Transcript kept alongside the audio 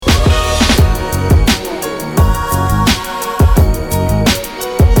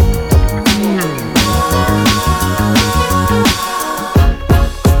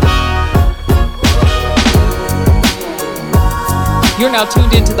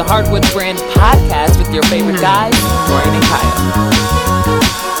tuned into the Hardwood Brand Podcast with your favorite guys, Dorian and Kyle.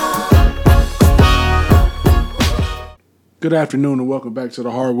 Good afternoon and welcome back to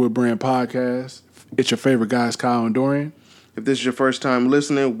the Hardwood Brand Podcast. It's your favorite guys, Kyle and Dorian. If this is your first time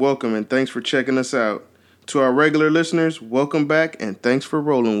listening, welcome and thanks for checking us out. To our regular listeners, welcome back and thanks for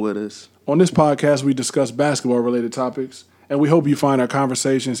rolling with us. On this podcast, we discuss basketball-related topics, and we hope you find our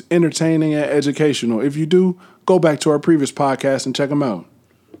conversations entertaining and educational. If you do, go back to our previous podcast and check them out.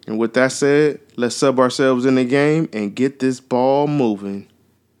 And with that said, let's sub ourselves in the game and get this ball moving.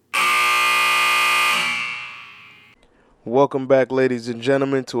 Welcome back, ladies and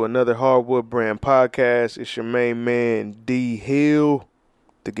gentlemen, to another Hardwood Brand Podcast. It's your main man, D Hill,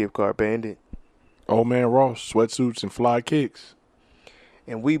 the Gift Card Bandit. Old Man Ross, sweatsuits and fly kicks.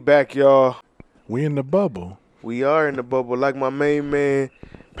 And we back, y'all. We in the bubble. We are in the bubble. Like my main man,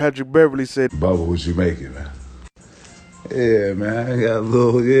 Patrick Beverly said. Bubba, what you making, man? Yeah, man. I got a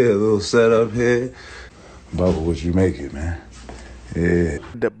little setup here. Bubba, what you making, man? Yeah.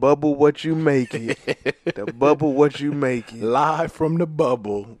 The bubble, what you making? The bubble, what you making? Live from the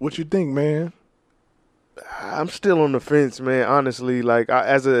bubble. What you think, man? I'm still on the fence, man. Honestly, like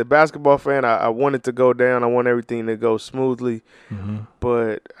as a basketball fan, I want it to go down. I want everything to go smoothly,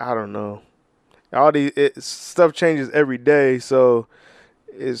 but I don't know. Stuff changes every day, so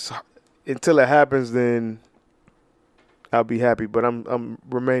it's until it happens, then I'll be happy. But I'm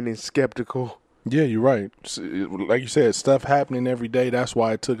remaining skeptical. Yeah, you're right. Like you said, stuff happening every day. That's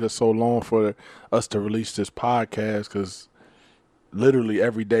why it took us so long for us to release this podcast, because literally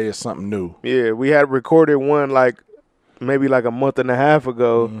every day is something new. Yeah, we had recorded one maybe a month and a half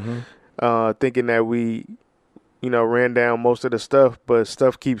ago, thinking that we, ran down most of the stuff, but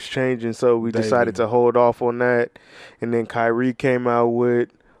stuff keeps changing, so we decided to hold off on that. And then Kyrie came out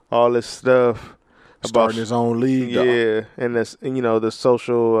with all this stuff starting his own league. Yeah, and this, the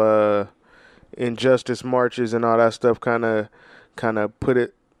social injustice marches and all that stuff kind of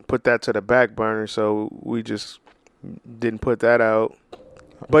put that to the back burner, so we just didn't put that out.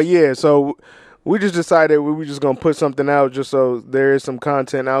 But yeah, so we just decided we were just going to put something out just so there is some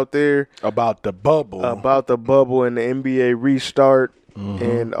content out there about the bubble and the NBA restart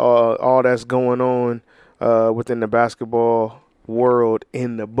and all that's going on within the basketball world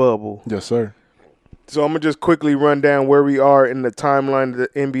in the bubble. Yes, sir. So I'm going to just quickly run down where we are in the timeline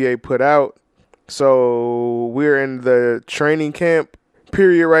that the NBA put out. So we're in the training camp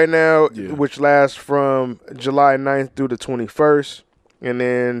period right now, which lasts from July 9th through the 21st. And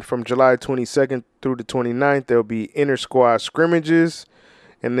then from July 22nd through the 29th, there'll be inter-squad scrimmages.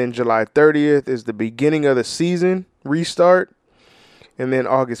 And then July 30th is the beginning of the season restart. And then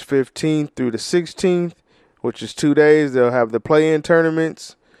August 15th through the 16th, which is 2 days, they'll have the play-in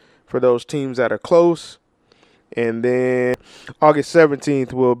tournaments for those teams that are close. And then August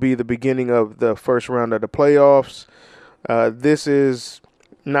 17th will be the beginning of the first round of the playoffs. This is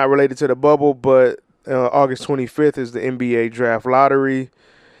not related to the bubble, but August 25th is the NBA draft lottery.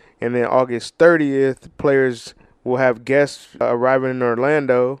 And then August 30th, players will have guests arriving in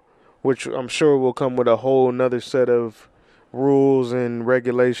Orlando, which I'm sure will come with a whole nother set of rules and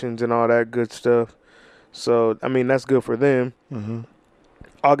regulations and all that good stuff. So, that's good for them.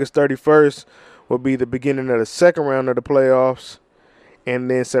 August 31st will be the beginning of the second round of the playoffs. And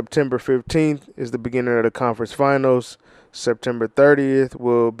then September 15th is the beginning of the conference finals. September 30th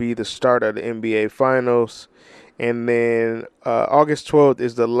will be the start of the NBA finals. And then August 12th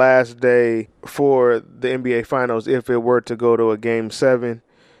is the last day for the NBA finals if it were to go to a Game 7.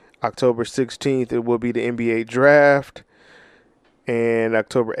 October 16th, it will be the NBA draft. And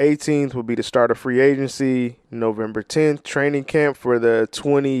October 18th will be the start of free agency. November 10th, training camp for the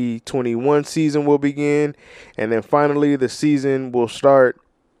 2021 season will begin. And then finally, the season will start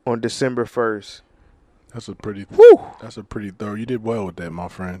on December 1st. That's a pretty thorough. You did well with that, my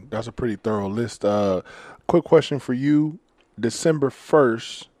friend. That's a pretty thorough list. Quick question for you. December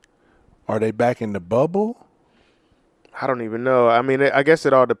 1st, are they back in the bubble? I don't even know. I guess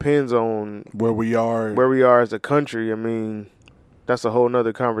it all depends on where we are as a country. That's a whole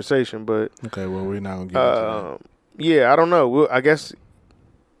nother conversation, but okay. Well, we're not gonna get into that. Yeah, I don't know. I guess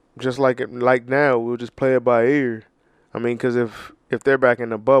just like now, we'll just play it by ear. Because if they're back in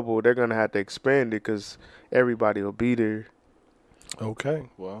the bubble, they're gonna have to expand it because everybody will be there. Okay,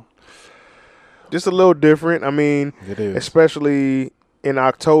 well, just a little different. It is, especially in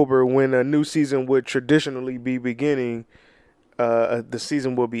October when a new season would traditionally be beginning. The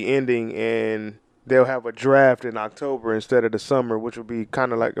season will be ending and they'll have a draft in October instead of the summer, which would be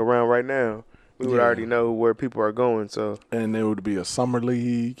kind of like around right now. We would already know where people are going. So, and there would be a summer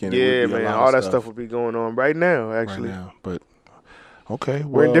league. And all that stuff would be going on right now, actually. Right now. But Okay,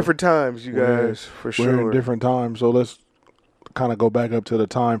 we're in different times, you guys, for sure. We're in different times, so let's kind of go back up to the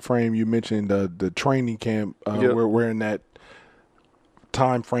time frame you mentioned. The training camp. We're in that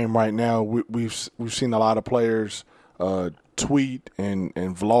time frame right now. We've seen a lot of players tweet and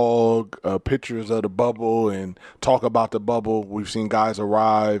vlog pictures of the bubble and talk about the bubble. We've seen guys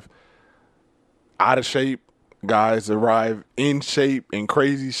arrive out of shape, guys arrive in shape, in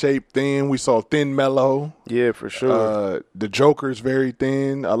crazy shape, thin. We saw thin Melo. Yeah, for sure. The Joker's very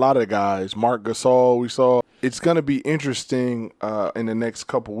thin. A lot of guys. Marc Gasol, we saw. It's going to be interesting in the next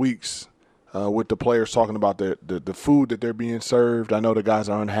couple weeks with the players talking about the food that they're being served. I know the guys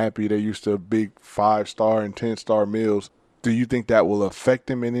are unhappy. They're used to big 5-star and 10-star meals. Do you think that will affect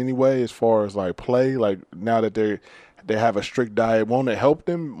them in any way as far as like play? Like now that they have a strict diet, won't it help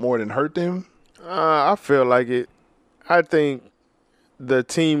them more than hurt them? I feel like it. I think the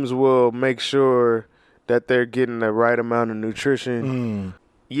teams will make sure that they're getting the right amount of nutrition.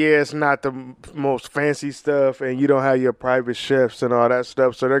 Yeah, it's not the most fancy stuff, and you don't have your private chefs and all that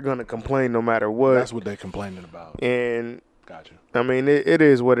stuff, so they're going to complain no matter what. That's what they're complaining about. And gotcha. I mean, it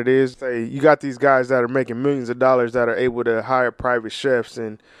is what it is. You got these guys that are making millions of dollars that are able to hire private chefs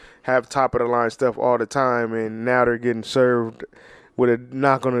and have top-of-the-line stuff all the time, and now they're getting served with a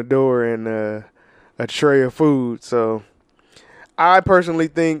knock on the door and a tray of food. So I personally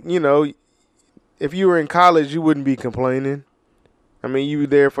think, if you were in college, you wouldn't be complaining. I mean, you were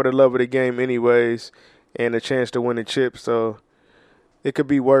there for the love of the game anyways and a chance to win a chip, so it could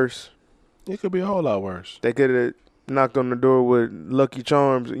be worse. It could be a whole lot worse. They could have knocked on the door with Lucky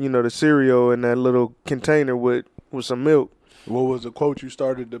Charms, the cereal in that little container with some milk. What was the quote you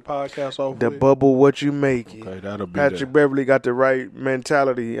started the podcast off with? The bubble what you make it. Okay, that'll be Patrick Beverley got the right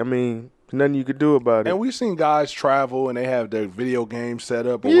mentality. I mean, nothing you could do about it. And we've seen guys travel and they have their video games set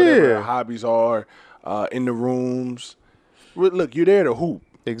up or whatever their hobbies are in the rooms. Look, you're there to hoop.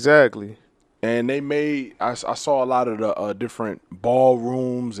 Exactly. And they made I saw a lot of the different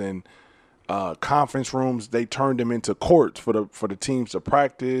ballrooms and conference rooms. They turned them into courts for the teams to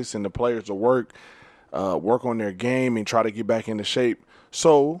practice and the players to work on their game and try to get back into shape.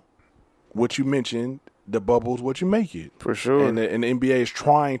 So, what you mentioned, the bubble's what you make it. For sure. And the NBA is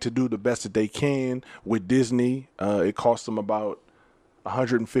trying to do the best that they can with Disney. It cost them about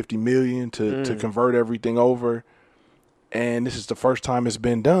 $150 million to convert everything over. And this is the first time it's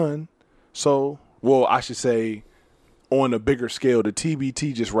been done. So, well, I should say on a bigger scale, the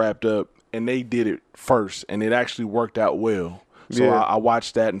TBT just wrapped up and they did it first and it actually worked out well. So I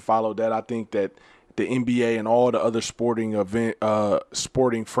watched that and followed that. I think that the NBA and all the other sporting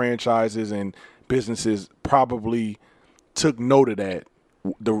franchises and businesses probably took note of that.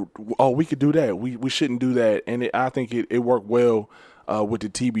 We could do that. We shouldn't do that. And I think it worked well with the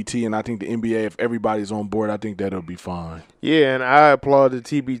TBT, and I think the NBA, if everybody's on board, I think that'll be fine. Yeah, and I applaud the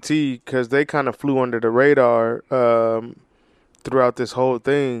TBT because they kind of flew under the radar throughout this whole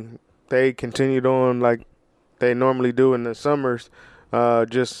thing. They continued on like they normally do in the summers,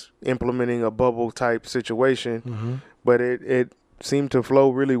 just implementing a bubble-type situation. Mm-hmm. But it seemed to flow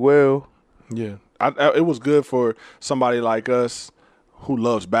really well. Yeah. It was good for somebody like us who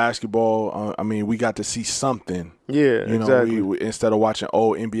loves basketball. I mean, we got to see something. Yeah, exactly. We, instead of watching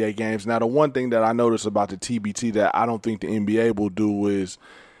old NBA games. Now, the one thing that I noticed about the TBT that I don't think the NBA will do is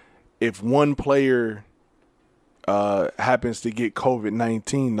if one player happens to get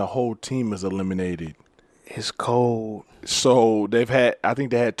COVID-19, the whole team is eliminated. It's cold. So I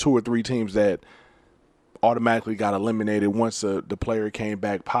think they had 2 or 3 teams that automatically got eliminated once the player came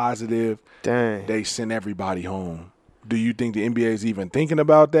back positive. Dang. They sent everybody home. Do you think the NBA is even thinking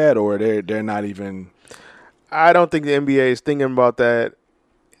about that, or they're not even? I don't think the NBA is thinking about that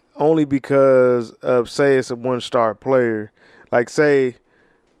only because of, say, it's a 1-star player. Like, say,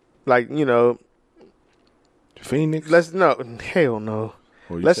 Phoenix? Hell no.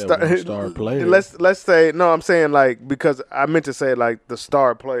 Well, let's start 1-star player. Let's say no. I'm saying because I meant to say like the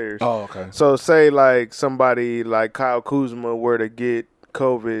star players. Oh, okay. So say like somebody like Kyle Kuzma were to get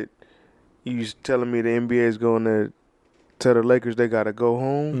COVID, you telling me the NBA is going to tell the Lakers they got to go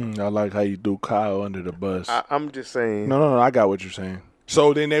home? I like how you do Kyle under the bus. I'm just saying. No, I got what you're saying.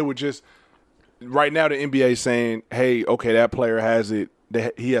 So then they would just right now the NBA is saying, hey, okay, that player has it.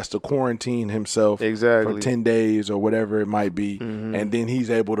 He has to quarantine himself for 10 days or whatever it might be, and then he's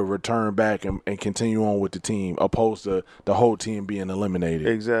able to return back and continue on with the team, opposed to the whole team being eliminated.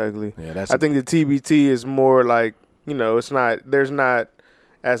 Exactly. Yeah, I think the TBT is more like, there's not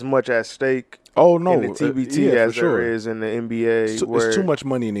as much at stake in the TBT as there is in the NBA. It's too much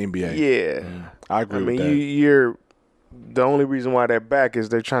money in the NBA. Yeah. I agree with that. You're the only reason why they're back is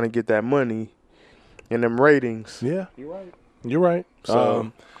they're trying to get that money and them ratings. Yeah, you're right. You're right.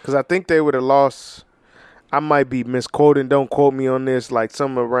 So, because I think they would have lost. I might be misquoting. Don't quote me on this. Like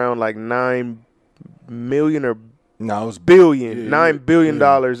somewhere around like $9 million or no, it was billion, $9 billion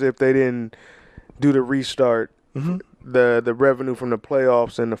if they didn't do the restart. Mm-hmm. The revenue from the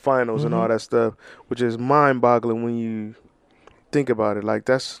playoffs and the finals and all that stuff, which is mind-boggling when you think about it. Like,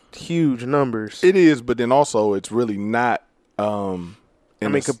 that's huge numbers. It is, but then also it's really not.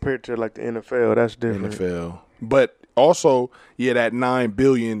 Compared to like the NFL, that's different. NFL, but also, that $9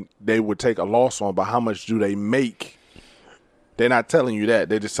 billion they would take a loss on. But how much do they make? They're not telling you that.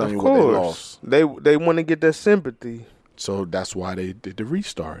 They're just telling you what they lost. They want to get that sympathy. So that's why they did the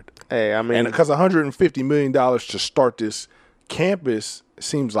restart. Hey, I mean, and because $150 million to start this campus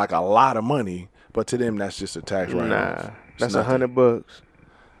seems like a lot of money, but to them that's just a tax write-off. Nah, that's $100.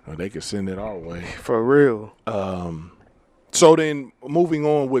 Well, they could send it our way for real. So then, moving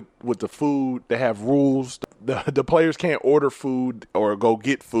on with the food, they have rules. The players can't order food or go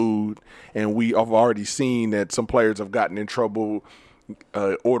get food, and we have already seen that some players have gotten in trouble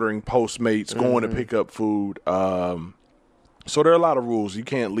ordering Postmates, going to pick up food. So there are a lot of rules. You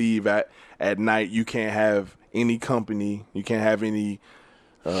can't leave at night. You can't have any company. You can't have any,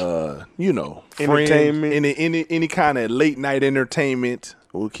 entertainment. Any kind of late night entertainment.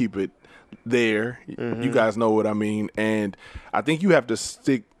 We'll keep it there. You guys know what I mean. And I think you have to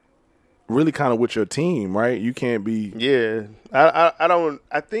stick really kind of with your team, right? You can't be. Yeah, I don't.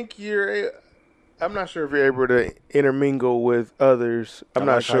 I think I'm not sure if you're able to intermingle with others. I'm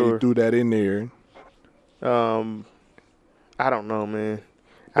not sure. How you do that in there. I don't know, man.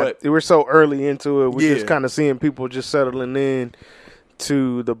 But we're so early into it. We're just kind of seeing people just settling in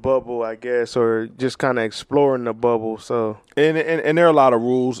to the bubble, I guess, or just kind of exploring the bubble. So and there are a lot of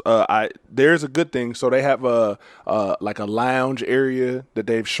rules. There's a good thing. So they have a lounge area that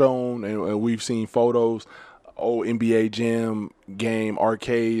they've shown, and we've seen photos. Old NBA Jam game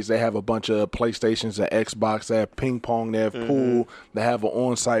arcades. They have a bunch of PlayStations and Xbox. They have ping pong. They have pool. They have an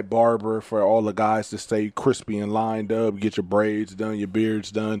on-site barber for all the guys to stay crispy and lined up. Get your braids done, your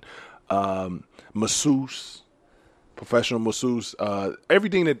beards done. Masseuse, professional masseuse.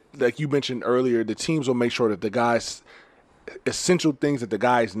 Everything that, like you mentioned earlier, the teams will make sure that the guys, essential things that the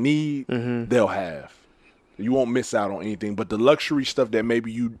guys need, they'll have. You won't miss out on anything, but the luxury stuff that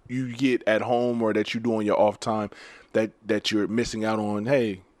maybe you get at home or that you do on your off time that you're missing out on,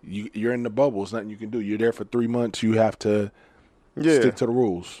 hey, you're in the bubble. There's nothing you can do. You're there for 3 months. You have to stick to the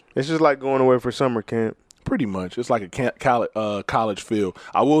rules. It's just like going away for summer camp. Pretty much. It's like a college field.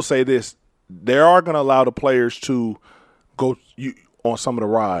 I will say this. They are going to allow the players to go on some of the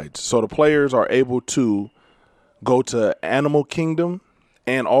rides. So the players are able to go to Animal Kingdom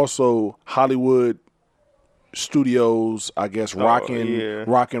and also Hollywood Studios, I guess, rock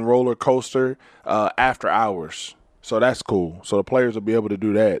and roller coaster after hours. So that's cool. So the players will be able to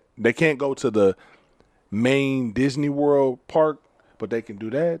do that. They can't go to the main Disney World park, but they can do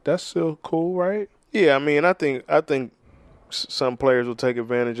that. That's still cool, right? Yeah, I mean, I think some players will take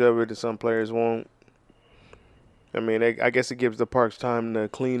advantage of it and some players won't. I mean, I guess it gives the parks time to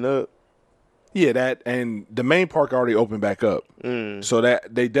clean up. Yeah, that, and the main park already opened back up. So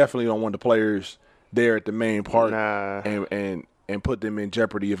that they definitely don't want the players there at the main park and put them in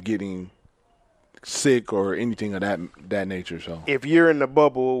jeopardy of getting sick or anything of that nature. So if you're in the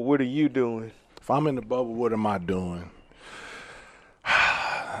bubble, what are you doing? If I'm in the bubble, what am I doing?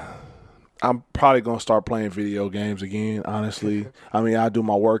 I'm probably going to start playing video games again, honestly. I mean, I do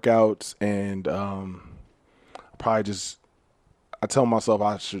my workouts and I tell myself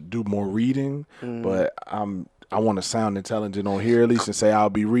I should do more reading, but I want to sound intelligent on here at least and say I'll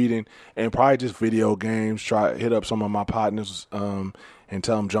be reading and probably just video games. Hit up some of my partners and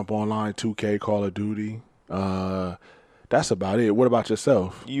tell them jump online, 2K, Call of Duty. That's about it. What about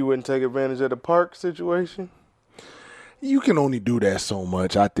yourself? You wouldn't take advantage of the park situation? You can only do that so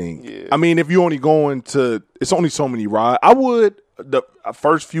much, I think. Yeah. I mean, if you're only going to – it's only so many rides. I would the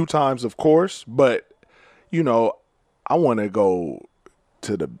first few times, of course, but, I want to go –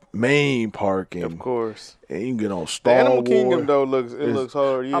 to the main park, and of course, and you can get on Star Wars. Animal Kingdom though looks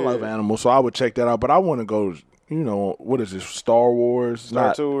hard. Yeah. I love animals, so I would check that out. But I want to go. What is this? Star Wars?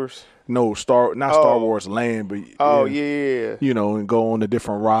 Star Tours? No, Star Wars Land, but yeah. And go on the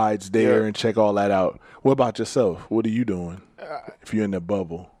different rides there and check all that out. What about yourself? What are you doing if you're in the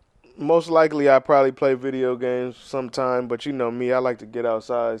bubble? Most likely, I probably play video games sometime. But you know me, I like to get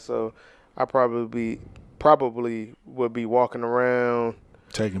outside, so I probably would be walking around.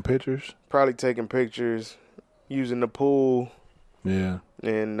 Taking pictures? Probably taking pictures, using the pool. Yeah.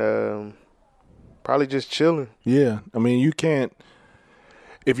 And probably just chilling. Yeah. I mean, you can't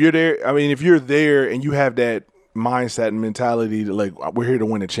 – if you're there – I mean, if you're there and you have that mindset and mentality to, like, we're here to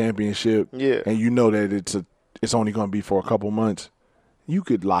win a championship. Yeah. And you know that it's only going to be for a couple months. You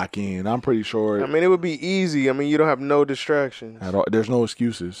could lock in. I'm pretty sure. I mean, it would be easy. I mean, you don't have no distractions. At all. There's no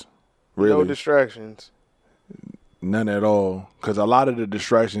excuses. Really. No distractions. None at all. Because a lot of the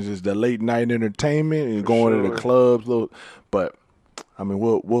distractions is the late night entertainment and going to the clubs. But, I mean,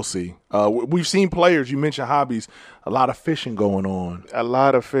 we'll see. We've seen players. You mentioned hobbies. A lot of fishing going on. A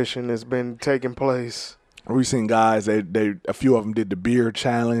lot of fishing has been taking place. We've seen guys, a few of them did the beer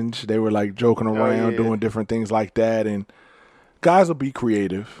challenge. They were like joking around, doing different things like that. And guys will be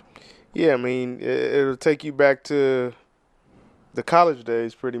creative. Yeah, I mean, it'll take you back to the college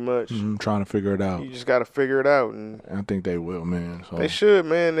days pretty much. Trying to figure it out. You just got to figure it out. And I think they will, man. So. They should,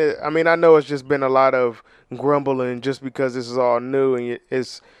 man. I mean, I know it's just been a lot of grumbling just because this is all new and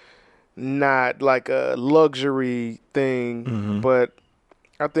it's not like a luxury thing. But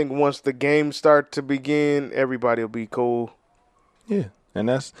I think once the games start to begin, everybody will be cool. Yeah, and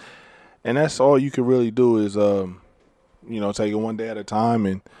that's all you can really do is, take it one day at a time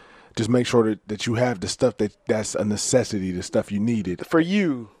and just make sure that you have the stuff that's a necessity, the stuff you needed. For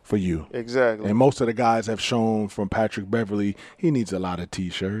you. Exactly. And most of the guys have shown from Patrick Beverley, he needs a lot of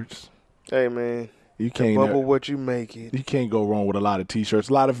T-shirts. Hey, man. You can't bubble what you make it. You can't go wrong with a lot of T-shirts,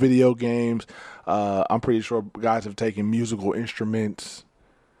 a lot of video games. I'm pretty sure guys have taken musical instruments.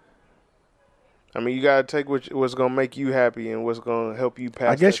 I mean, you got to take what's going to make you happy and what's going to help you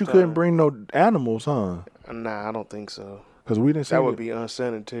pass. I guess you time. couldn't bring no animals, huh? Nah, I don't think so. Because we didn't see that would be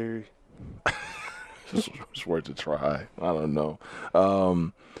unsanitary. It's worth a try. I don't know.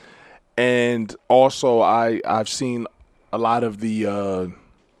 And also, I've seen a lot of the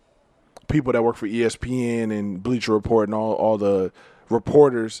people that work for ESPN and Bleacher Report and all the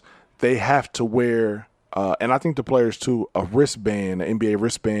reporters, they have to wear, and I think the players too, a wristband, an NBA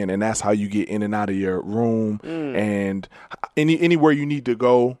wristband, and that's how you get in and out of your room. And anywhere you need to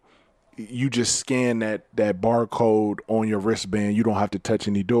go, you just scan that barcode on your wristband. You don't have to touch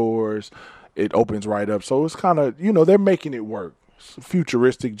any doors. It opens right up. So it's kind of, they're making it work. It's a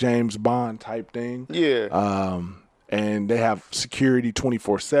futuristic James Bond type thing. Yeah. And they have security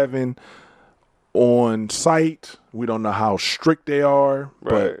 24/7 on site. We don't know how strict they are,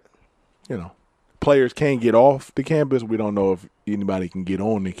 right. But, players can't get off the campus. We don't know if anybody can get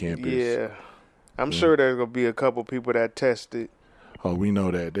on the campus. Yeah. I'm sure there's going to be a couple people that test it. Oh, we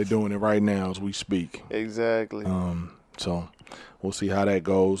know that. They're doing it right now as we speak. Exactly. So we'll see how that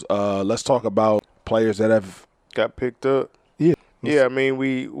goes. Let's talk about players that have got picked up. Yeah. Yeah, I mean,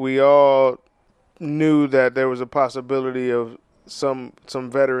 we all knew that there was a possibility of some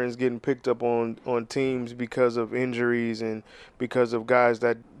veterans getting picked up on teams because of injuries and because of guys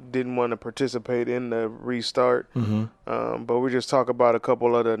that didn't want to participate in the restart. But we just talk about a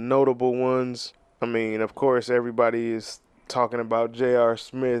couple of the notable ones. I mean, of course, everybody is talking about J.R.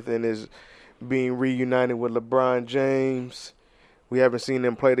 Smith and his being reunited with LeBron James. We haven't seen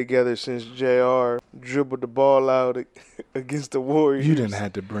them play together since J.R. dribbled the ball out against the Warriors. You didn't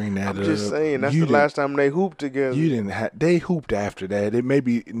have to bring that up. I'm just saying, that's the last time they hooped together. You didn't have. They hooped after that. It may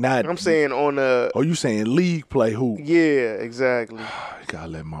be not. I'm saying on a. Oh, you saying league play hoop? Yeah, exactly. You gotta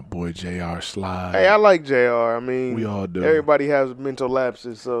let my boy J.R. slide. Hey, I like J.R. I mean, we all do. Everybody has mental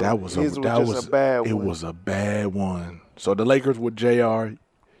lapses, so that was a bad one. It was a bad one. So the Lakers with J.R.,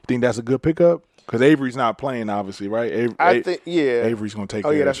 think that's a good pickup? Because Avery's not playing, obviously, right? I think, yeah. Avery's going to take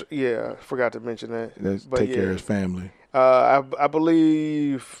care of I forgot to mention that. Take care of his family. I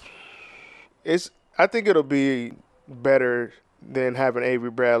believe I think it'll be better than having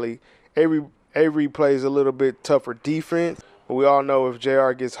Avery Bradley. Avery plays a little bit tougher defense, but we all know if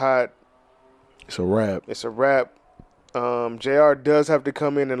JR gets hot, it's a wrap. It's a wrap. JR does have to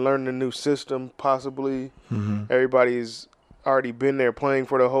come in and learn the new system, possibly. Everybody's already been there playing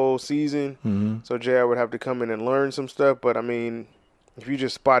for the whole season, so JR would have to come in and learn some stuff. But, I mean, if you're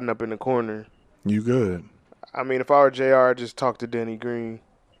just spotting up in the corner. You good. I mean, if I were JR, I'd just talk to Danny Green.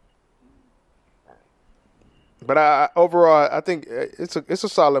 But overall, I think it's a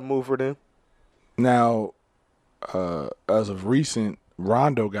solid move for them. Now, as of recent,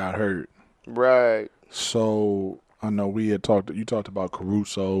 Rondo got hurt. Right. So I know you talked about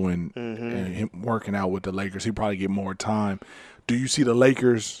Caruso and him working out with the Lakers. He'd probably get more time. Do you see the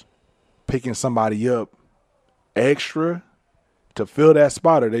Lakers picking somebody up extra to fill that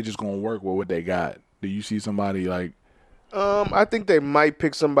spot, or they just going to work with what they got? Do you see somebody like I think they might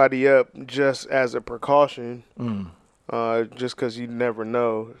pick somebody up just as a precaution, just because you never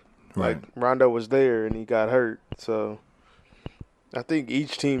know. Right. Like, Rondo was there and he got hurt. So I think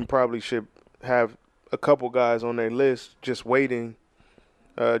each team probably should have a couple guys on their list just waiting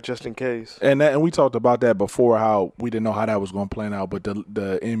just in case. And we talked about that before, how we didn't know how that was going to plan out. But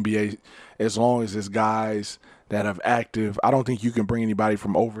the NBA, as long as it's guys that have active, I don't think you can bring anybody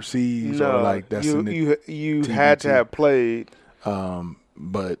from overseas or like that's you had to have played.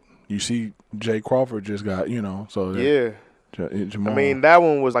 But you see, Jay Crawford just got so yeah. Jamal. I mean, that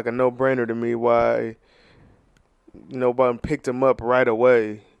one was like a no-brainer to me. Why nobody picked him up right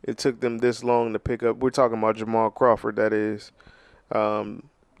away? It took them this long to pick up. We're talking about Jamal Crawford, that is.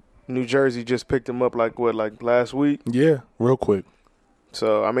 New Jersey just picked him up like last week? Yeah, real quick.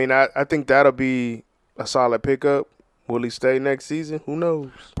 So, I mean, I think that'll be a solid pickup. Will he stay next season? Who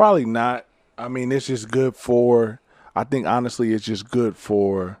knows? Probably not. I mean, it's just good I think, honestly, it's just good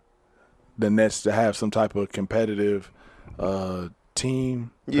for the Nets to have some type of competitive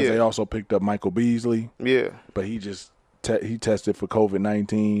team. Because they also picked up Michael Beasley. Yeah. But he just he tested for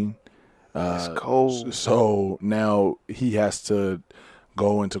COVID-19. It's cold. So now he has to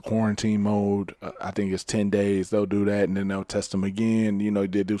go into quarantine mode. I think it's 10 days. They'll do that, and then they'll test him again.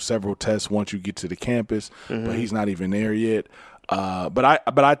 They do several tests once you get to the campus, but he's not even there yet. But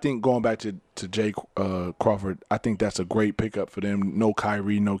I think going back to Jay Crawford, I think that's a great pickup for them. No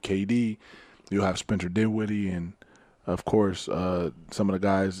Kyrie, no KD. You'll have Spencer Dinwiddie, and of course some of the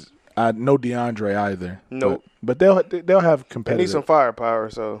guys. No DeAndre either. Nope. But they'll have competitive. They need some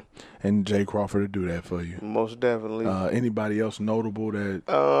firepower, so. And Jay Crawford to do that for you. Most definitely. Anybody else notable that?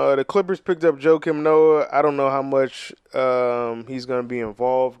 The Clippers picked up Joakim Noah. I don't know how much he's going to be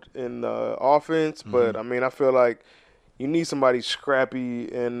involved in the offense, but I mean, I feel like you need somebody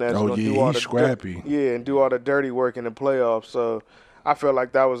scrappy and that's going to do all the scrappy. and do all the dirty work in the playoffs. So I feel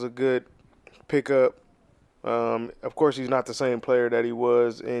like that was a good pickup. Of course, he's not the same player that he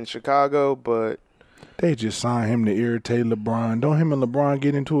was in Chicago, but they just signed him to irritate LeBron. Don't him and LeBron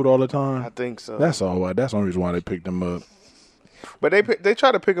get into it all the time? I think so. That's all. That's the only reason why they picked him up. But they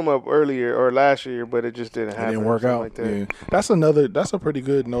tried to pick him up earlier or last year, but it just didn't happen. It didn't work out. Like that. Yeah. That's a pretty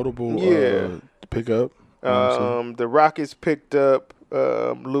good notable pickup. The Rockets picked up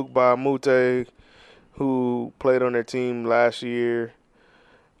Luke Baamute, who played on their team last year.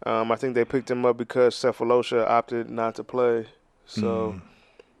 I think they picked him up because Cephalosha opted not to play. So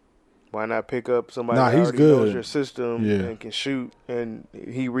why not pick up somebody that already knows your system and can shoot, and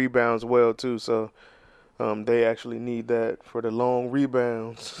he rebounds well too. So they actually need that for the long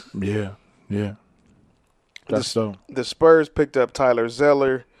rebounds. Yeah. That's so. The Spurs picked up Tyler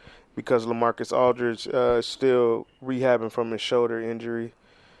Zeller because LaMarcus Aldridge is still rehabbing from his shoulder injury.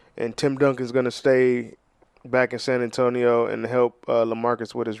 And Tim Duncan's going to stay back in San Antonio and help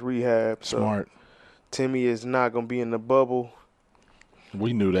LaMarcus with his rehab. Smart. So Timmy is not going to be in the bubble.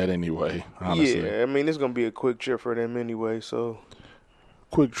 We knew that anyway, honestly. Yeah, I mean, it's going to be a quick trip for them anyway, so.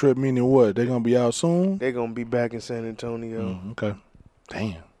 Quick trip meaning what? They're going to be out soon? They're going to be back in San Antonio. Okay.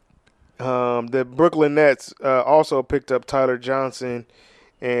 Damn. The Brooklyn Nets also picked up Tyler Johnson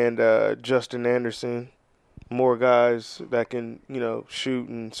and Justin Anderson. More guys that can, shoot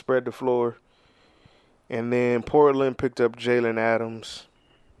and spread the floor. And then Portland picked up Jalen Adams.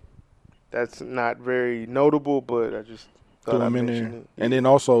 That's not very notable, but I just thought I'd mention it. And then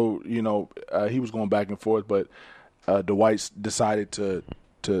also, he was going back and forth, but Dwight decided to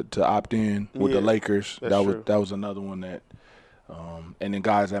opt in with the Lakers. That was another one that, and then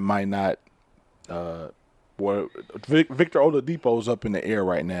guys that might not. Victor Oladipo's up in the air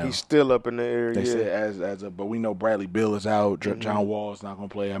right now. He's still up in the air. They said but we know Bradley Beal is out. John Wall's not going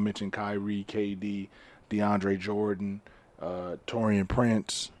to play. I mentioned Kyrie, KD, DeAndre Jordan, Taurean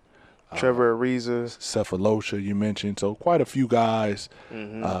Prince, Trevor Ariza, Cephalosha. You mentioned, so quite a few guys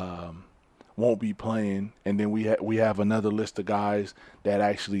won't be playing. And then we have another list of guys that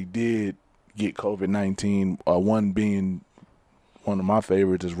actually did get COVID-19. One being. One of my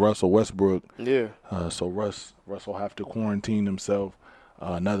favorites is Russell Westbrook. Yeah. So Russ will have to quarantine himself.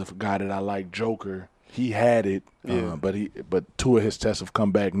 Another guy that I like, Joker. He had it, but two of his tests have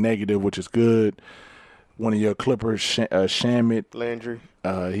come back negative, which is good. One of your Clippers, Shamit Landry.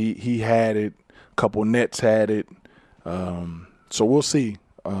 He had it. A couple Nets had it. So we'll see.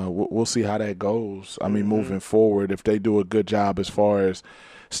 We'll see how that goes. I mean, moving forward, if they do a good job as far as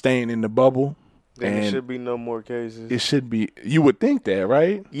staying in the bubble. Then there should be no more cases. It should be. You would think that,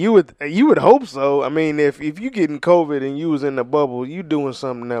 right? You would hope so. I mean, if you getting COVID and you was in the bubble, you doing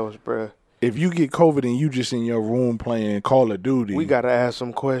something else, bruh. If you get COVID and you just in your room playing Call of Duty, we gotta ask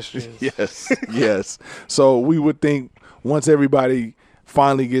some questions. Yes. So we would think once everybody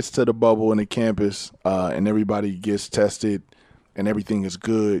finally gets to the bubble and the campus, and everybody gets tested, and everything is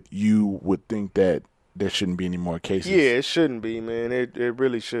good, you would think that there shouldn't be any more cases. Yeah, it shouldn't be, man. It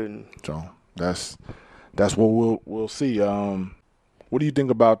really shouldn't. So. That's what we'll see. What do you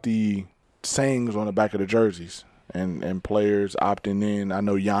think about the sayings on the back of the jerseys and players opting in? I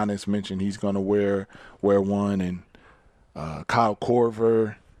know Giannis mentioned he's going to wear one, and Kyle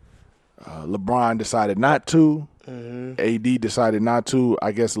Korver, LeBron decided not to. Mm-hmm. AD decided not to.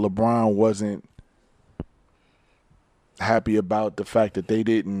 I guess LeBron wasn't happy about the fact that they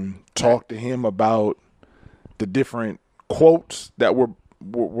didn't talk to him about the different quotes that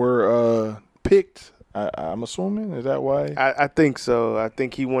were picked. I'm assuming, is that why? I think so. I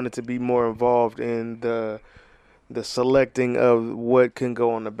think he wanted to be more involved in the selecting of what can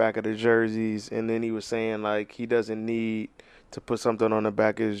go on the back of the jerseys, and then he was saying like he doesn't need to put something on the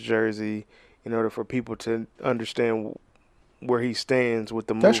back of his jersey in order for people to understand where he stands with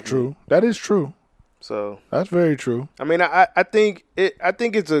the movement. That's true. That is true. So that's very true. I mean, I think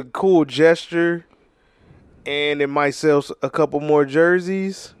it's a cool gesture, and it might sell a couple more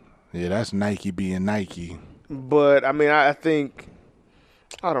jerseys. Yeah, that's Nike being Nike. But I mean, I think,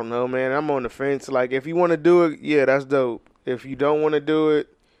 I don't know, man. I'm on the fence. Like, if you want to do it, yeah, that's dope. If you don't want to do it,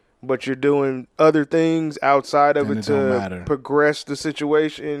 but you're doing other things outside of it to progress the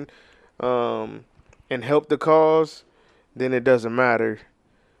situation, and help the cause, then it doesn't matter.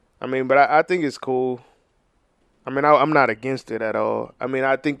 I mean, but I think it's cool. I mean, I'm not against it at all. I mean,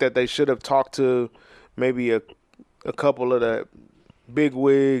 I think that they should have talked to maybe a couple of the big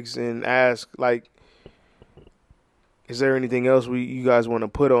wigs and asked, like, is there anything else you guys want to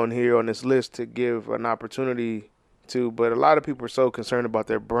put on here on this list to give an opportunity to? But a lot of people are so concerned about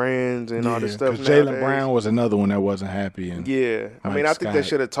their brands and all this stuff. Jaylen Brown was another one that wasn't happy. And I mean, I think they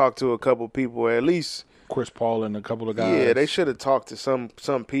should have talked to a couple people, at least Chris Paul and a couple of guys. Yeah, they should have talked to some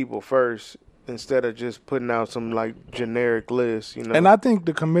people first instead of just putting out some like generic list, you know. And I think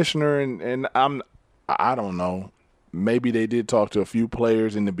the commissioner and I don't know. Maybe they did talk to a few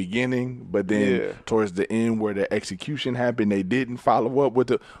players in the beginning, but then towards the end where the execution happened, they didn't follow up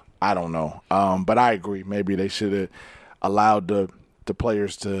with I don't know. But I agree. Maybe they should have allowed the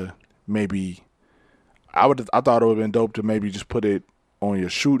players to maybe I thought it would have been dope to maybe just put it on your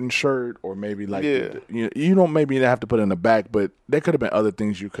shooting shirt, or maybe like you don't maybe have to put it in the back, but there could have been other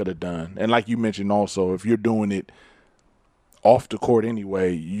things you could have done. And like you mentioned also, if you're doing it off the court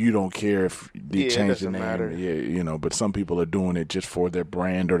anyway, you don't care if they change the name. Matter. Yeah, you know, but some people are doing it just for their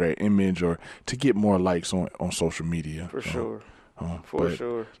brand or their image or to get more likes on social media. For sure.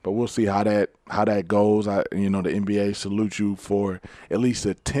 But we'll see how that goes. The NBA salute you for at least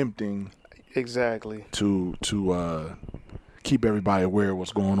attempting exactly to keep everybody aware of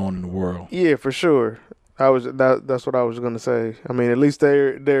what's going on in the world. Yeah, for sure. That's what I was going to say. I mean, at least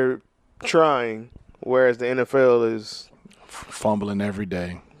they're trying, whereas the NFL is fumbling every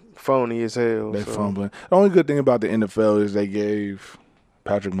day. Phony as hell. They're fumbling. The only good thing about the NFL is they gave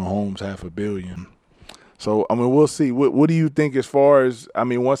Patrick Mahomes $500 million. So, I mean, we'll see. What do you think as far as, I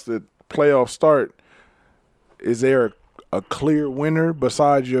mean, once the playoffs start, is there a clear winner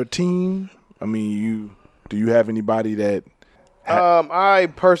besides your team? I mean, do you have anybody that I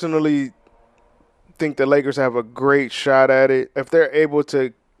personally think the Lakers have a great shot at it. If they're able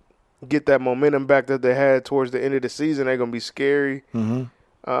to get that momentum back that they had towards the end of the season, they're going to be scary.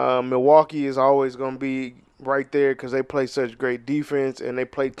 Mm-hmm. Milwaukee is always going to be right there because they play such great defense and they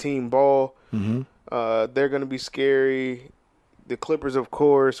play team ball. Mm-hmm. They're going to be scary. The Clippers, of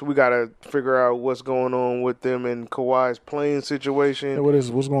course, we got to figure out what's going on with them and Kawhi's playing situation. Hey,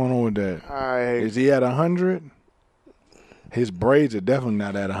 what's going on with that? Is he at 100? His braids are definitely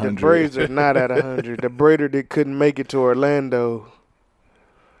not at 100. The braids are not at 100. The braider that couldn't make it to Orlando.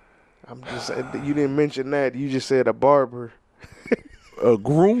 You didn't mention that. You just said a barber. A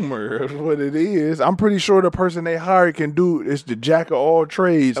groomer is what it is. I'm pretty sure the person they hired can do it's the jack of all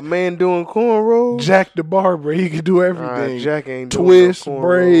trades. A man doing cornrows? Jack the barber. He can do everything. Jack ain't twist, doing no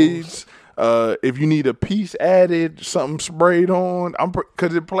braids. If you need a piece added, something sprayed on.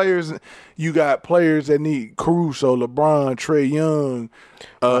 Because you got players that need Caruso, LeBron, Trae Young,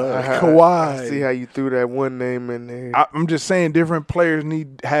 Kawhi. I see how you threw that one name in there. I'm just saying different players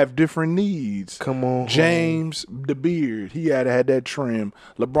have different needs. Come on. James, the beard. He had that trim.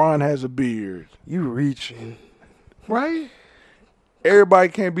 LeBron has a beard. You reaching. Right? Everybody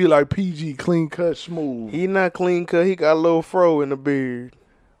can't be like PG, clean cut, smooth. He not clean cut. He got a little fro in the beard.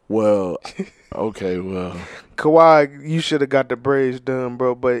 Well, okay, well. Kawhi, you should have got the braids done,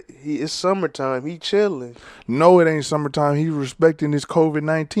 bro, but it's summertime. He chilling. No, it ain't summertime. He's respecting this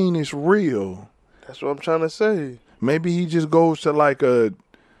COVID-19. It's real. That's what I'm trying to say. Maybe he just goes to like a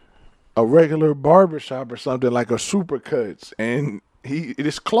regular barbershop or something, like a Supercuts, and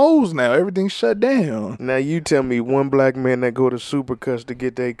it's closed now. Everything's shut down. Now you tell me one black man that go to Supercuts to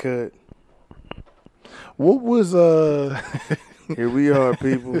get their cut. What was Here we are,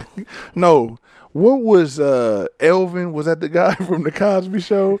 people. No. What was Elvin? Was that the guy from the Cosby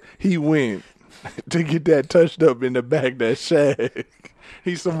Show? He went to get that touched up in the back, that shag.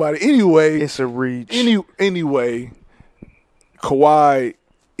 He's somebody. Anyway. It's a reach. Anyway, Kawhi,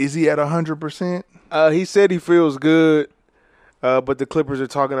 is he at 100%? He said he feels good, but the Clippers are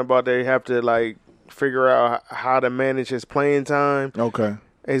talking about they have to, like, figure out how to manage his playing time. Okay.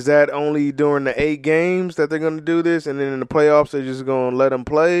 Is that only during the 8 games that they're going to do this, and then in the playoffs they're just going to let him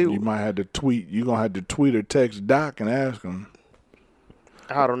play? You might have to tweet. You're going to have to tweet or text Doc and ask him.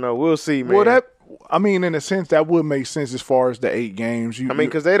 I don't know. We'll see, man. Well, in a sense, that would make sense as far as the 8 games.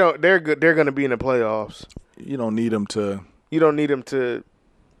 Because they're going to be in the playoffs. You don't need them to. You don't need them to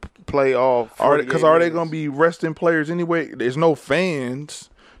play off. Because are they going to be resting players anyway? There's no fans,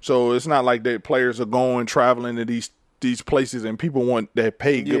 so it's not like that players are going traveling to these places and people that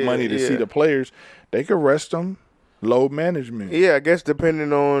pay good money to see the players. They could rest them. Load management. Yeah, I guess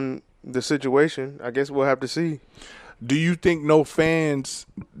depending on the situation, I guess we'll have to see. Do you think no fans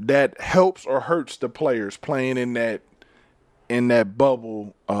that helps or hurts the players playing in that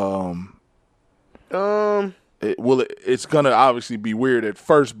bubble? It's gonna obviously be weird at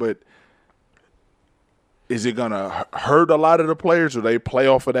first, but is it gonna hurt a lot of the players? Or they play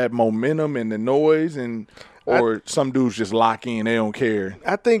off of that momentum and the noise, or some dudes just lock in, they don't care?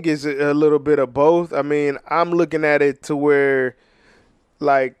 I think it's a little bit of both. I mean, I'm looking at it to where,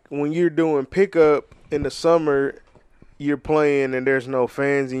 like, when you're doing pickup in the summer, you're playing and there's no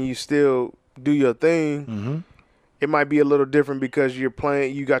fans and you still do your thing. Mm-hmm. It might be a little different because you're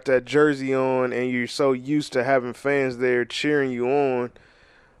playing, you got that jersey on and you're so used to having fans there cheering you on.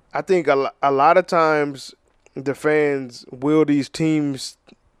 I think a lot of times the fans will these teams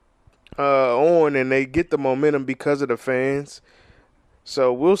on and they get the momentum because of the fans.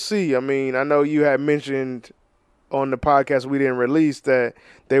 So we'll see. I mean, I know you had mentioned on the podcast we didn't release that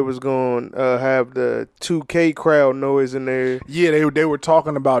they was going to have the 2K crowd noise in there. Yeah, they were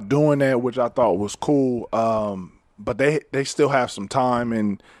talking about doing that, which I thought was cool. But they still have some time,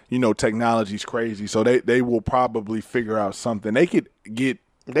 and technology's crazy, so they will probably figure out something. They could get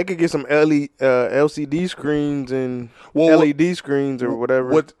some LCD screens and LED screens or whatever.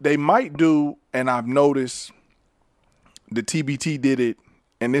 What they might do, and I've noticed the TBT did it,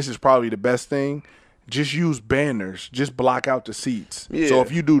 and this is probably the best thing. Just use banners. Just block out the seats. Yeah. So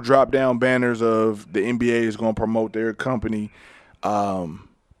if you do drop down banners of the NBA is going to promote their company,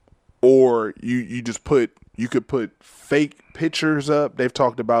 or you could put fake pictures up. They've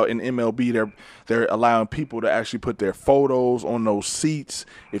talked about in MLB they're allowing people to actually put their photos on those seats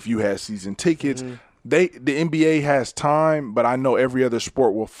if you had season tickets. Mm-hmm. The NBA has time, but I know every other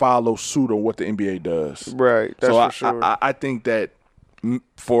sport will follow suit on what the NBA does. Right. That's for sure. I think that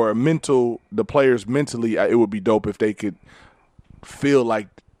for the players mentally, it would be dope if they could feel like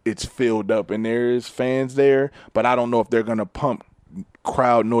it's filled up and there is fans there, but I don't know if they're going to pump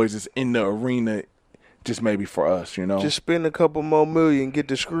crowd noises in the arena just maybe for us, Just spend a couple more million, get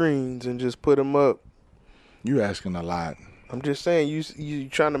the screens, and just put them up. You asking a lot. I'm just saying, you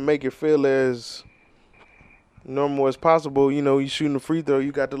trying to make it feel as normal as possible. You shooting a free throw,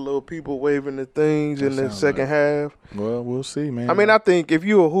 you got the little people waving the things in the second half. Well, we'll see, man. I mean, I think if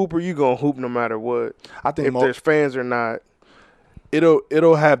you a hooper, you gonna hoop no matter what. I think if there's fans or not.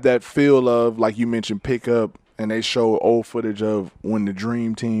 It'll have that feel of, like you mentioned, pickup, and they show old footage of when the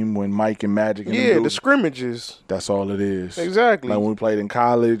Dream Team, when Mike and Magic. And the scrimmages. That's all it is. Exactly. Like when we played in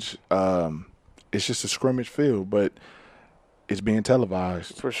college, it's just a scrimmage field, but it's being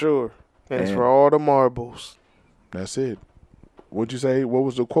televised. For sure. And it's for all the marbles. That's it. What'd you say? What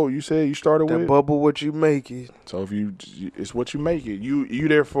was the quote you said you started with? The bubble what you make it. So it's what you make it. You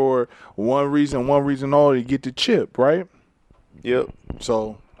there for one reason only, to get the chip, right? Yep.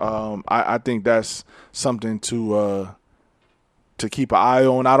 So I think that's something to keep an eye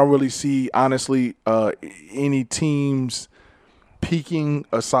on. I don't really see, honestly, any teams peaking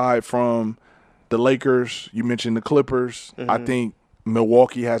aside from the Lakers. You mentioned the Clippers. Mm-hmm. I think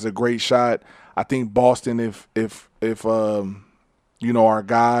Milwaukee has a great shot. I think Boston, if our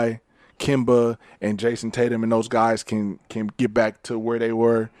guy Kemba and Jason Tatum and those guys can get back to where they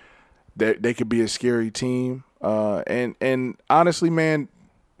were, they could be a scary team. And honestly, man,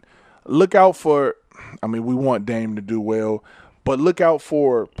 look out for. I mean, we want Dame to do well, but look out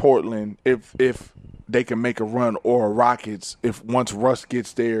for Portland if they can make a run, or Rockets if once Russ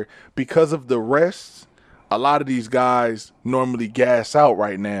gets there, because of the rest. A lot of these guys normally gas out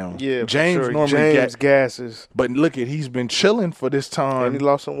right now. Yeah, James sure. normally gasses. But look he's been chilling for this time. And he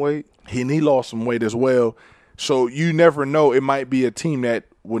lost some weight. And he lost some weight as well. So you never know. It might be a team that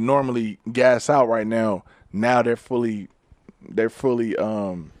would normally gas out right now. Now they're fully they're fully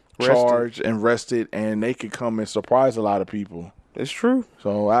charged and rested, and they could come and surprise a lot of people. It's true.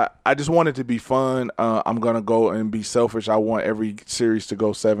 So I just want it to be fun. I'm gonna go and be selfish. I want every series to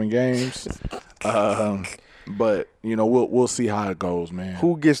go 7 games. But we'll see how it goes, man.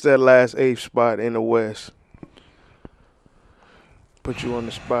 Who gets that last 8th spot in the West? Put you on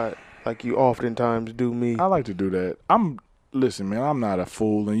the spot like you oftentimes do me. I like to do that. Listen, man, I'm not a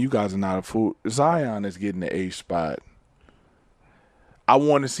fool, and you guys are not a fool. Zion is getting the 8th spot. I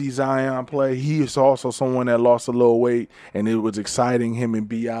want to see Zion play. He is also someone that lost a little weight, and it was exciting, him and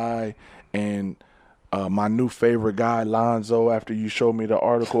B.I. and my new favorite guy, Lonzo, after you showed me the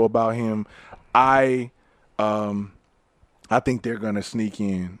article about him. I think they're going to sneak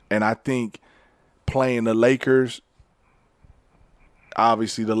in, and I think playing the Lakers,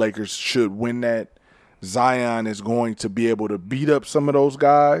 obviously the Lakers should win that. Zion is going to be able to beat up some of those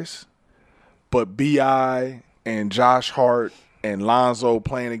guys, but B.I. and Josh Hart and Lonzo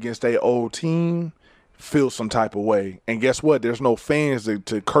playing against their old team feel some type of way. And guess what? There's no fans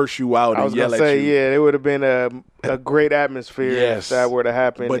to curse you out and yell at you. Yeah, it would have been a great atmosphere if that were to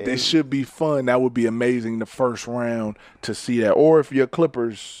happen. But it should be fun. That would be amazing the first round to see that. Or if your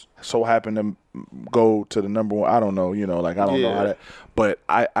Clippers so happen to go to the number 1, I don't know, I don't know how that. But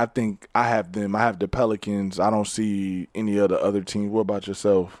I think I have them. I have the Pelicans. I don't see any other teams. What about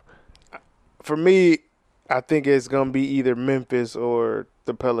yourself? For me, I think it's going to be either Memphis or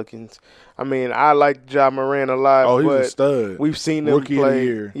the Pelicans. I mean, I like Ja Morant a lot. Oh, he's but a stud. We've seen him Rookie play. of the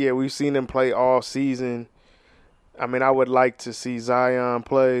year. Yeah, we've seen him play all season. I mean, I would like to see Zion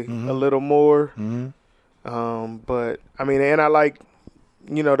play a little more. Mm-hmm. But, I mean, and I like,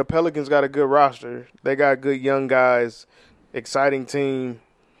 the Pelicans got a good roster. They got good young guys, exciting team.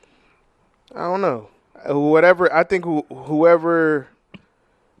 I don't know. I think whoever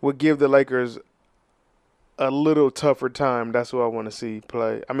would give the Lakers a little tougher time, that's who I want to see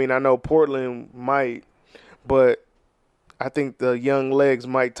play. I mean, I know Portland might, but I think the young legs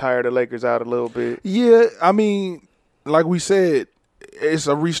might tire the Lakers out a little bit. Yeah, I mean, like we said, it's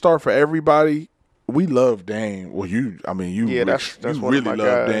a restart for everybody. We love Dame. Well, that's one really of my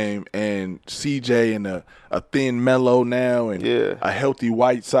love guys. Dame and CJ and a thin Melo now and a healthy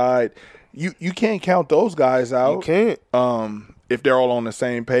Whiteside. You can't count those guys out. You can't. If they're all on the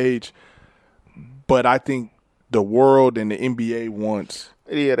same page. But I think the world and the NBA wants.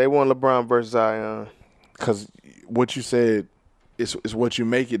 Yeah, they want LeBron versus Zion. Because what you said is what you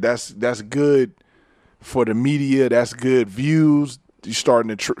make it. That's good for the media. That's good views. You're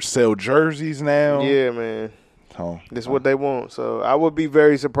starting to sell jerseys now. Yeah, man. Oh, That's what they want. So I would be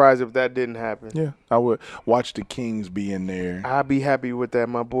very surprised if that didn't happen. Yeah, I would watch the Kings be in there. I'd be happy with that,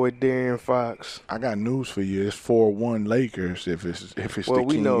 my boy De'Aaron Fox. I got news for you. It's 4-1 Lakers if it's the Kings. Well,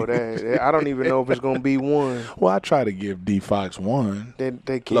 we know that. I don't even know if it's going to be 1. Well, I try to give D Fox 1. They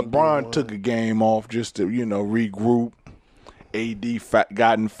can't LeBron took a game off just to regroup. AD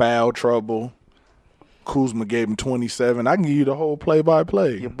got in foul trouble. Kuzma gave him 27. I can give you the whole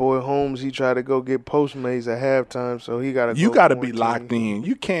play-by-play. Your boy Holmes, he tried to go get Postmates at halftime, so he got to. You got to be locked in.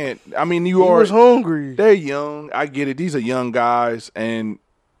 You can't. I mean, he was hungry. They're young. I get it. These are young guys, and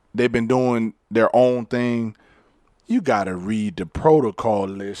they've been doing their own thing. You got to read the protocol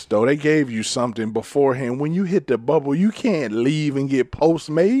list, though. They gave you something beforehand. When you hit the bubble, you can't leave and get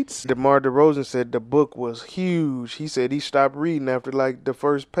Postmates. DeMar DeRozan said the book was huge. He said he stopped reading after, the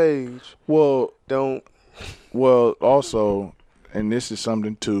first page. Well, also, and this is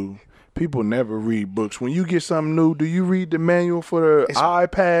something, too, people never read books. When you get something new, do you read the manual for the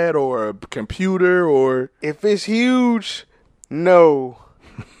iPad or a computer? Or if it's huge, no.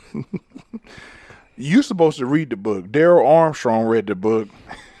 You're supposed to read the book. Daryl Armstrong read the book.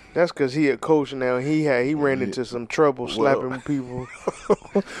 That's because he a coach now. He ran into some trouble slapping people.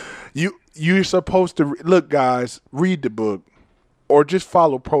 You're supposed to look, guys. Read the book, or just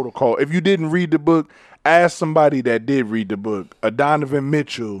follow protocol. If you didn't read the book, ask somebody that did read the book. A Donovan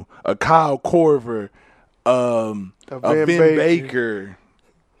Mitchell, a Kyle Korver, a Vin Baker,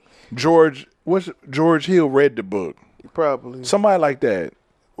 George Hill read the book. Probably somebody like that.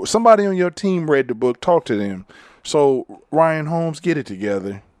 Somebody on your team read the book. Talk to them. So, Ryan Holmes, get it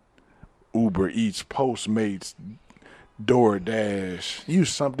together. Uber Eats, Postmates, DoorDash. You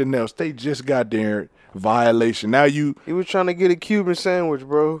something else. They just got their violation. Now He was trying to get a Cuban sandwich,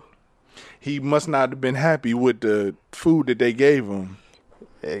 bro. He must not have been happy with the food that they gave him.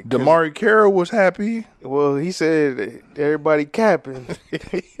 DeMarre Carroll was happy. Well, he said everybody capping.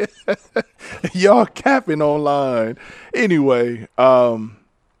 Y'all capping online. Anyway,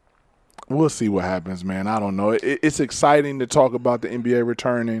 We'll see what happens, man. I don't know. It's exciting to talk about the NBA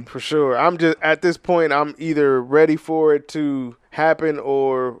returning. For sure. I'm just at this point, I'm either ready for it to happen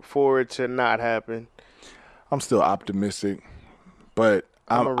or for it to not happen. I'm still optimistic, but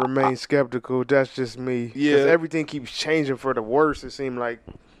I'm going to remain skeptical. That's just me. Yeah. Because everything keeps changing for the worse, it seems like,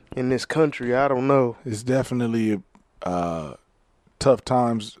 in this country. I don't know. It's definitely tough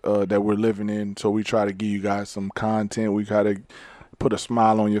times that we're living in, so we try to give you guys some content. We try to put a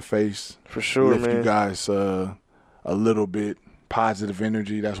smile on your face. For sure, lift man. you guys a little bit. Positive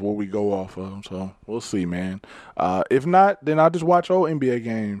energy, that's what we go off of. So we'll see, man. If not, then I'll just watch old NBA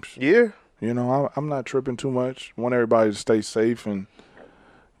games. Yeah. You know, I'm not tripping too much. I want everybody to stay safe, and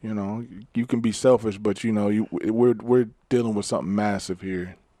you know, you can be selfish, but you know, we're dealing with something massive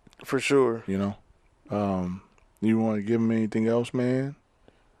here. For sure. You know, you want to give them anything else, man?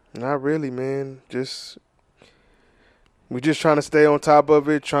 Not really, man. We're just trying to stay on top of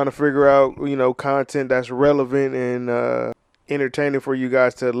it, trying to figure out, you know, content that's relevant and entertaining for you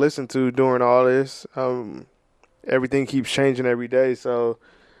guys to listen to during all this. Everything keeps changing every day, so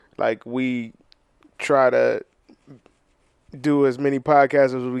like we try to do as many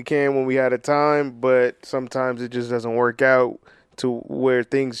podcasts as we can when we had a time, but sometimes it just doesn't work out to where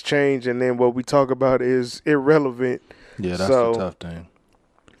things change, and then what we talk about is irrelevant. Yeah, that's the tough thing.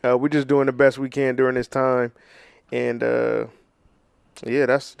 We're just doing the best we can during this time, and yeah,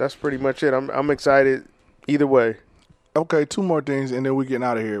 that's pretty much it. I'm excited either way. Okay, 2 more things, and then we're getting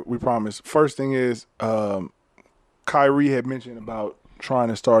out of here. We promise. First thing is, Kyrie had mentioned about trying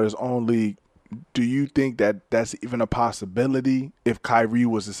to start his own league. Do you think that that's even a possibility if Kyrie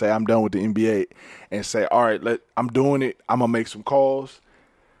was to say, I'm done with the NBA, and say, all right, I'm doing it, I'm going to make some calls?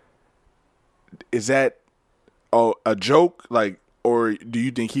 Is that a joke? Like, or do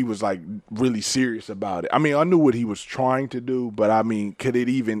you think he was, like, really serious about it? I mean, I knew what he was trying to do, but, I mean, could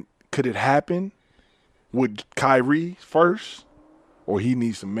it happen with Kyrie first? Or he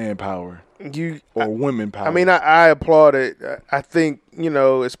needs some manpower or women power? I mean, I applaud it. I think, you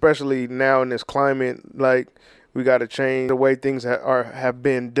know, especially now in this climate, like, we got to change the way things have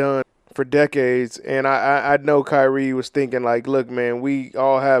been done for decades. And I know Kyrie was thinking, like, look, man, we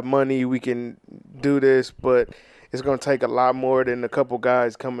all have money. We can do this, but it's going to take a lot more than a couple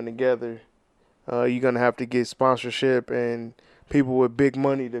guys coming together. You're going to have to get sponsorship and people with big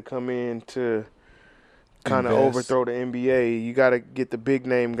money to come in to kind of overthrow the NBA. You got to get the big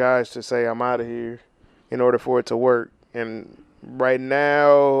name guys to say, I'm out of here in order for it to work. And right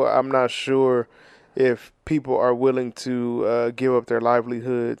now, I'm not sure if people are willing to give up their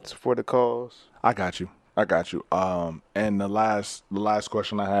livelihoods for the cause. I got you. And the last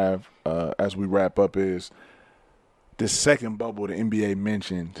question I have as we wrap up is the second bubble the NBA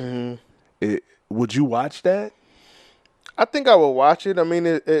mentioned. Mm-hmm. Would you watch that? I think I would watch it. I mean,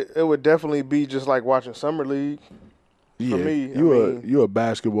 it would definitely be just like watching Summer League for me. You're a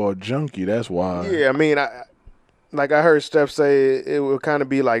basketball junkie. That's why. Yeah, I mean, I heard Steph say it would kind of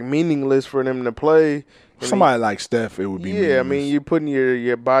be like meaningless for them to play. Somebody like Steph, it would be meaningless. I mean, you're putting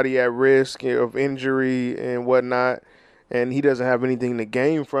your body at risk of injury and whatnot, and he doesn't have anything to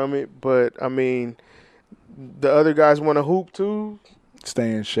gain from it. But, I mean, the other guys want to hoop too.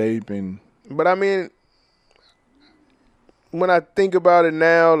 Stay in shape. But, I mean, when I think about it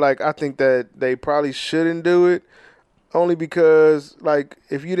now, like, I think that they probably shouldn't do it only because, like,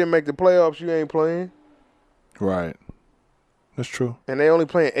 if you didn't make the playoffs, you ain't playing. Right. That's true. And they only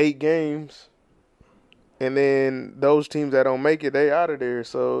playing 8 games. And then those teams that don't make it, they out of there.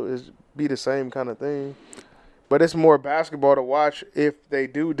 So it's be the same kind of thing. But it's more basketball to watch if they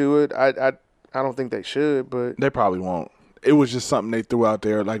do it. I don't think they should, but they probably won't. It was just something they threw out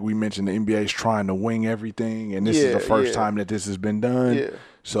there. Like we mentioned, the NBA is trying to wing everything, and this is the first time that this has been done. Yeah.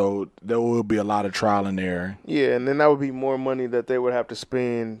 So there will be a lot of trial and error. Yeah, and then that would be more money that they would have to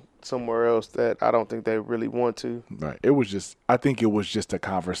spend somewhere else that I don't think they really want to. Right. I think it was just a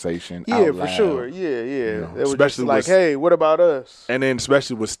conversation. Yeah, for sure. Yeah. You know, it was just like, hey, what about us? And then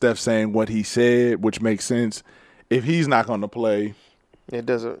especially with Steph saying what he said, which makes sense. If he's not going to play. It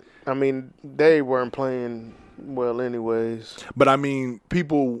doesn't. I mean, they weren't playing well anyways. But, I mean,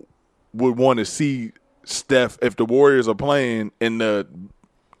 people would want to see Steph, if the Warriors are playing in the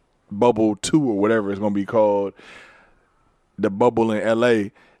Bubble 2 or whatever it's going to be called, the bubble in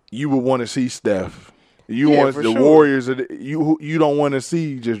L.A., you would want to see Steph. You want the Warriors. You don't want to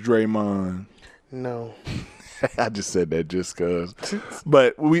see just Draymond. No. I just said that just because.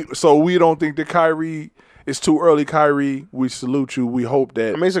 But we don't think that Kyrie. It's too early, Kyrie. We salute you. We hope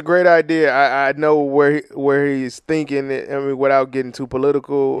that. I mean, it's a great idea. I know where he's thinking. I mean, without getting too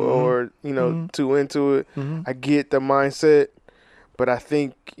political or too into it. Mm-hmm. I get the mindset, But I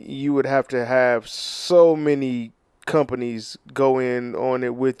think you would have to have so many companies go in on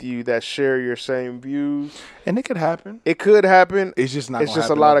it with you that share your same views. And it could happen. It could happen. It's just not. It's just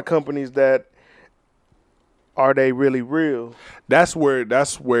a lot of companies that are they really real? That's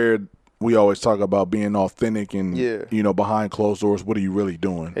where we always talk about being authentic and behind closed doors. What are you really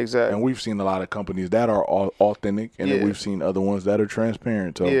doing? Exactly. And we've seen a lot of companies that are authentic, and then we've seen other ones that are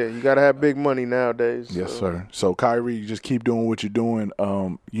transparent. So you got to have big money nowadays. Yes, sir. So Kyrie, you just keep doing what you're doing.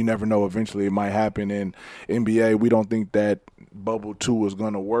 You never know. Eventually, it might happen. In NBA, we don't think that Bubble 2 is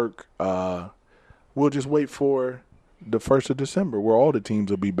going to work. We'll just wait for the 1st of December, where all the teams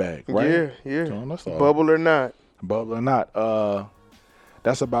will be back. Right? Yeah. So that's all. Bubble or not.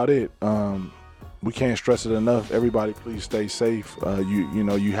 That's about it. We can't stress it enough. Everybody, please stay safe.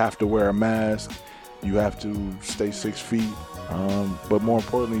 You have to wear a mask. You have to stay 6 feet. But more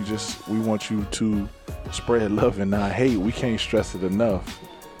importantly, we want you to spread love and not hate. We can't stress it enough.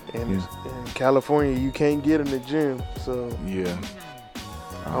 And in California, you can't get in the gym. So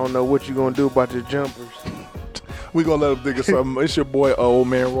I don't know what you're going to do about the jumpers. We're going to let them think of something. It's your boy, Old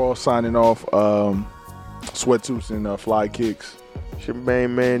Man Raw, signing off. Sweatsuits and fly kicks. It's your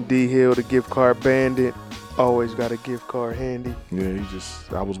main man D Hill, the gift card bandit. Always got a gift card handy. Yeah,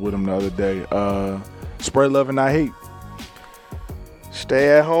 I was with him the other day. Spread love and not hate.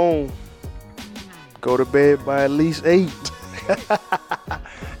 Stay at home. Go to bed by at least 8.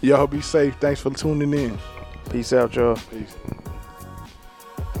 Y'all be safe. Thanks for tuning in. Peace out, y'all. Peace.